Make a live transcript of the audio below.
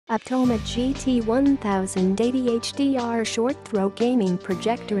Optoma GT1080HDR Short Throw Gaming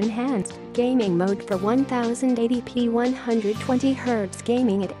Projector Enhanced Gaming Mode for 1080p 120Hz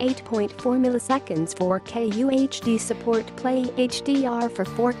Gaming at 8.4 milliseconds 4K UHD Support Play HDR for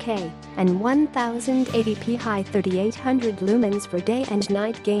 4K and 1080p High 3800 lumens for day and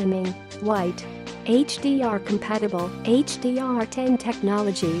night gaming. White HDR compatible HDR10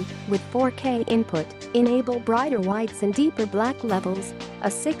 technology with 4K input. Enable brighter whites and deeper black levels. A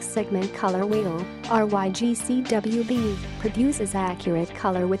 6-segment color wheel, RYGCWB, produces accurate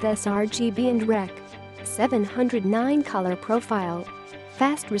color with sRGB and Rec. 709 color profile.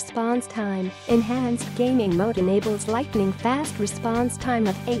 Fast response time. Enhanced gaming mode enables lightning fast response time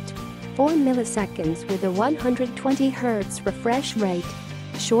of 8.4 milliseconds with a 120 Hz refresh rate.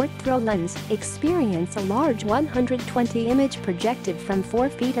 Short throw lens. Experience a large 120 image projected from 4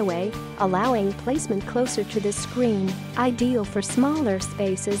 feet away, allowing placement closer to the screen, ideal for smaller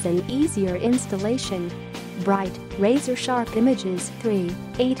spaces and easier installation. Bright, razor-sharp images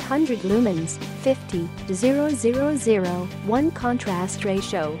 3,800 lumens, 50:0,0,0,1 contrast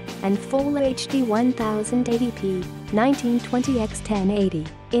ratio, and Full HD 1080p, 1920x1080,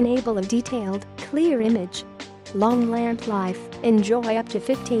 enable a detailed, clear image. Long lamp life. Enjoy up to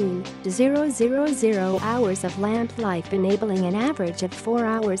 15,000 hours of lamp life, enabling an average of 4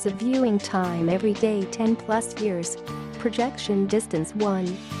 hours of viewing time every day 10 plus years. Projection distance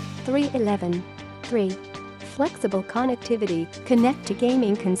 1.311. 3. Flexible connectivity. Connect to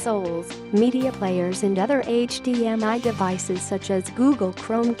gaming consoles, media players and other HDMI devices such as Google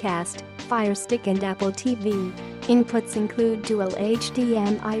Chromecast, Fire Stick and Apple TV. Inputs include dual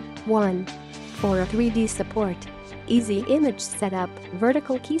HDMI 1.4 3D support. Easy image setup.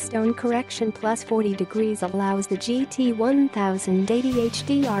 Vertical keystone correction plus 40 degrees allows the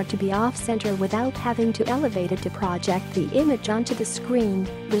GT1080HDR to be off-center without having to elevate it to project the image onto the screen,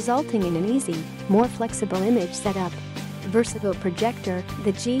 resulting in an easy, more flexible image setup. Versatile projector.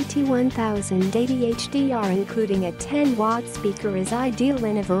 The GT1080HDR, including a 10-watt speaker, is ideal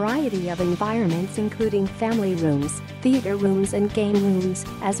in a variety of environments including family rooms, theater rooms and game rooms,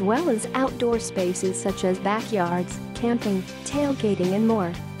 as well as outdoor spaces such as backyards, camping, tailgating and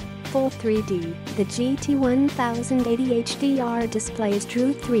more. Full 3D. The GT1080HDR displays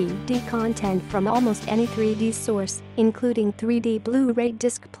true 3D content from almost any 3D source, including 3D Blu-ray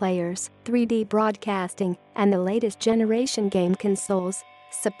disc players, 3D broadcasting, and the latest generation game consoles.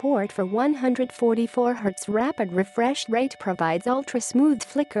 Support for 144 Hz rapid refresh rate provides ultra-smooth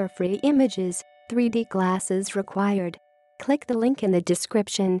flicker-free images. 3D glasses required. Click the link in the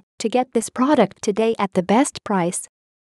description to get this product today at the best price.